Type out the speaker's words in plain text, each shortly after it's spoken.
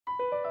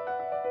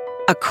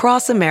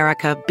Across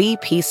America,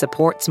 BP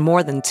supports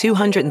more than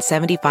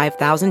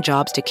 275,000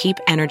 jobs to keep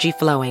energy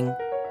flowing.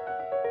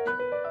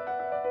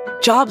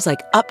 Jobs like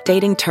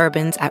updating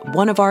turbines at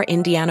one of our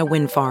Indiana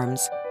wind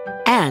farms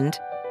and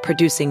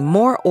producing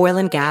more oil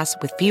and gas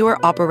with fewer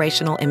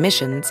operational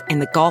emissions in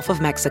the Gulf of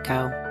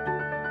Mexico.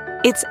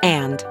 It's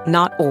and,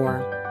 not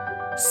or.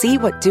 See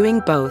what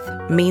doing both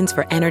means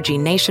for energy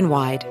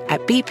nationwide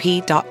at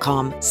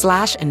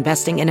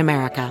bp.com/investing in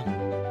America.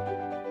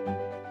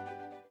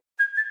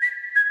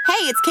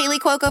 Hey, it's Kaylee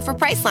Cuoco for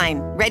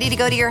Priceline. Ready to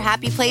go to your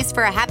happy place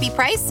for a happy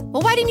price?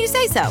 Well, why didn't you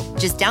say so?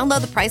 Just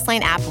download the Priceline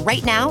app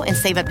right now and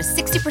save up to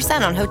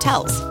 60% on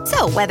hotels.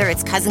 So whether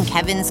it's Cousin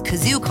Kevin's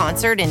Kazoo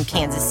Concert in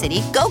Kansas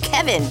City, go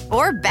Kevin,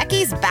 or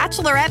Becky's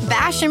Bachelorette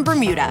Bash in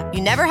Bermuda,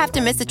 you never have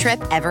to miss a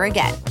trip ever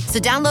again. So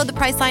download the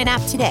Priceline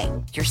app today.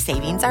 Your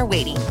savings are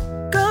waiting.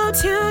 Go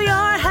to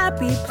your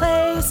happy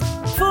place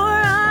for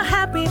a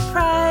happy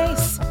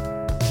price.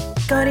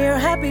 Go to your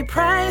happy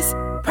price,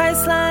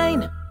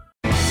 Priceline.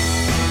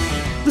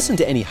 Listen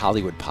to any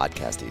Hollywood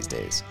podcast these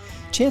days.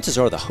 Chances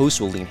are the hosts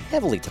will lean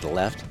heavily to the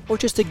left or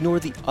just ignore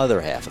the other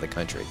half of the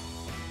country.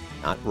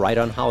 Not Right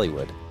on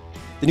Hollywood.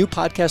 The new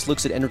podcast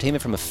looks at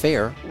entertainment from a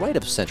fair,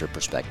 right-of-center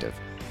perspective.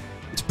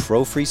 It's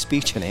pro-free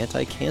speech and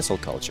anti-cancel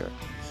culture.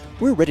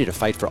 We're ready to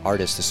fight for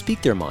artists to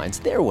speak their minds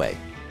their way.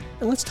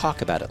 And let's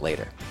talk about it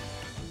later.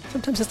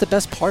 Sometimes that's the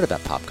best part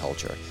about pop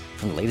culture,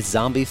 from the latest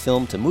zombie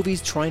film to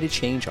movies trying to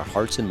change our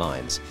hearts and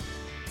minds,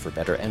 for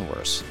better and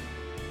worse.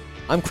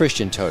 I'm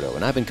Christian Toto,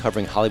 and I've been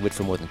covering Hollywood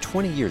for more than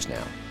 20 years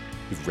now.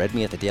 You've read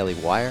me at the Daily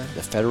Wire,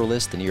 the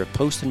Federalist, the New York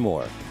Post, and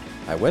more.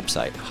 My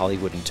website,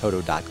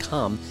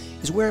 HollywoodandToto.com,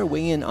 is where I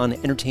weigh in on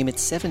entertainment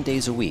 7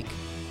 days a week.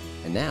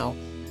 And now,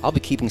 I'll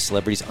be keeping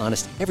celebrities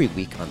honest every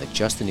week on the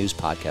Just the News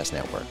Podcast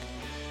Network.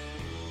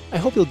 I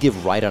hope you'll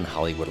give Right on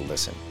Hollywood a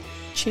listen.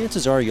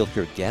 Chances are you'll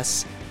hear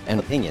guests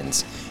and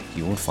opinions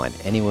you won't find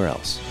anywhere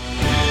else.